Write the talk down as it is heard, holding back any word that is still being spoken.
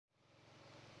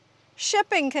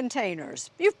Shipping containers.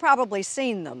 You've probably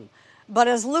seen them. But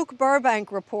as Luke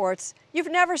Burbank reports, you've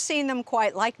never seen them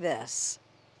quite like this.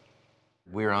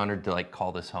 We're honored to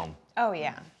call this home. Oh,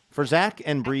 yeah. For Zack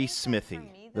and Brie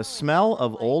Smithey, the smell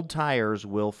of old tires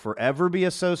will forever be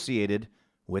associated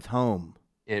with home.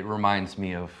 It reminds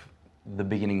me of the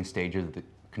beginning stage of the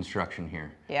construction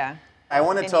here. Yeah. I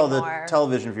want to tell the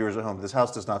television viewers at home, this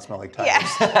house does not smell like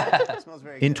tires. Yeah. It smells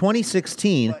very In good.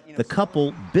 2016, the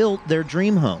couple built their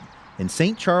dream home in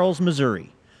St. Charles,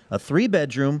 Missouri. A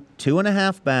 3-bedroom,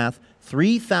 2.5-bath,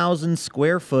 3,000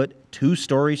 square foot,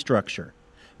 2-story structure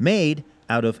made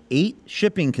out of 8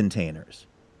 shipping containers.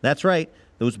 That's right,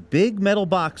 those big metal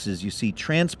boxes you see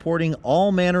transporting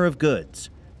all manner of goods,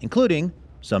 including,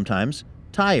 sometimes,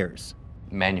 tires.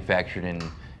 Manufactured in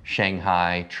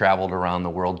Shanghai, traveled around the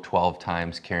world 12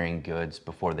 times carrying goods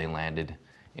before they landed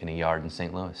in a yard in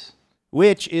St. Louis.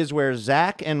 Which is where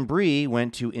Zack and Brie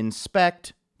went to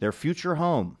inspect their future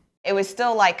home. It was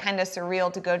still kind of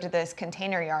surreal to go to this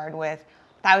container yard with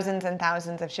thousands and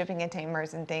thousands of shipping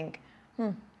containers and think,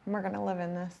 we're gonna live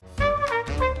in this.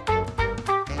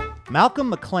 Malcolm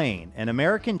McLean, an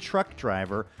American truck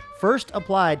driver, first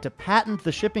applied to patent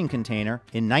the shipping container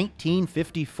in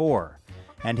 1954.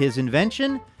 And his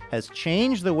invention has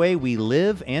changed the way we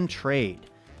live and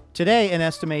trade. Today, an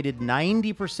estimated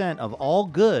 90% of all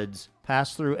goods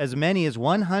pass through as many as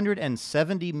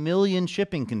 170 million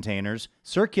shipping containers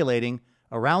circulating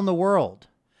around the world.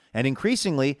 And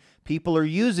increasingly, people are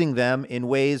using them in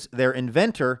ways their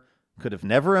inventor could have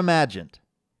never imagined.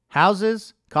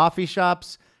 Houses, coffee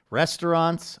shops,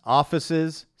 restaurants,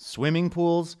 offices, swimming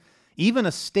pools, even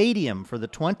a stadium for the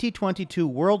 2022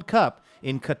 World Cup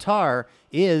in Qatar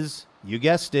is, you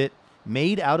guessed it,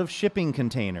 made out of shipping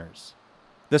containers.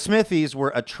 The Smithies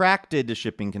were attracted to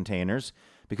shipping containers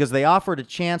because they offered a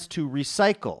chance to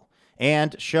recycle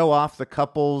and show off the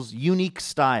couple's unique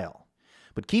style.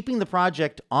 But keeping the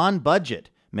project on budget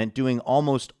meant doing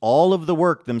almost all of the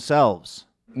work themselves.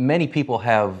 Many people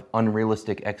have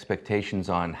unrealistic expectations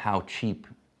on how cheap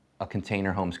a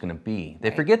container home is going to be.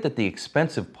 They forget that the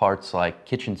expensive parts like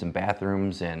kitchens and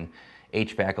bathrooms and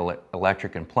HVAC,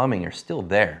 electric and plumbing are still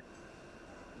there.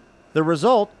 The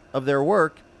result of their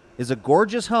work is a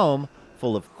gorgeous home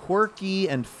full of quirky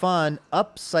and fun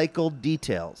upcycled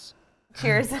details.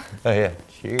 Cheers. Oh yeah,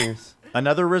 cheers.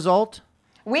 Another result?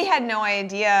 We had no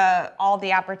idea all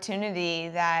the opportunity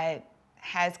that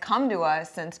has come to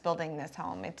us since building this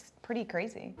home. It's pretty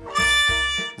crazy.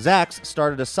 Zack's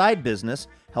started a side business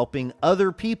helping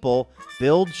other people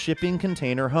build shipping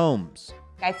container homes.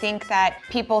 I think that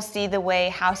people see the way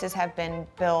houses have been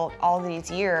built all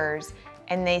these years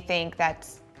and they think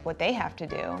that's what they have to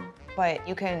do. But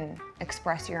you can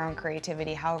express your own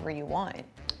creativity however you want.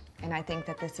 And I think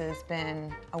that this has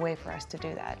been a way for us to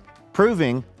do that.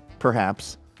 Proving,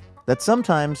 perhaps, that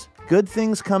sometimes good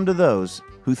things come to those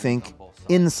who think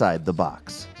inside the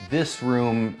box. This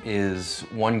room is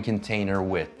 1 container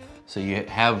width. So you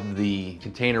have the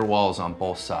container walls on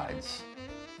both sides.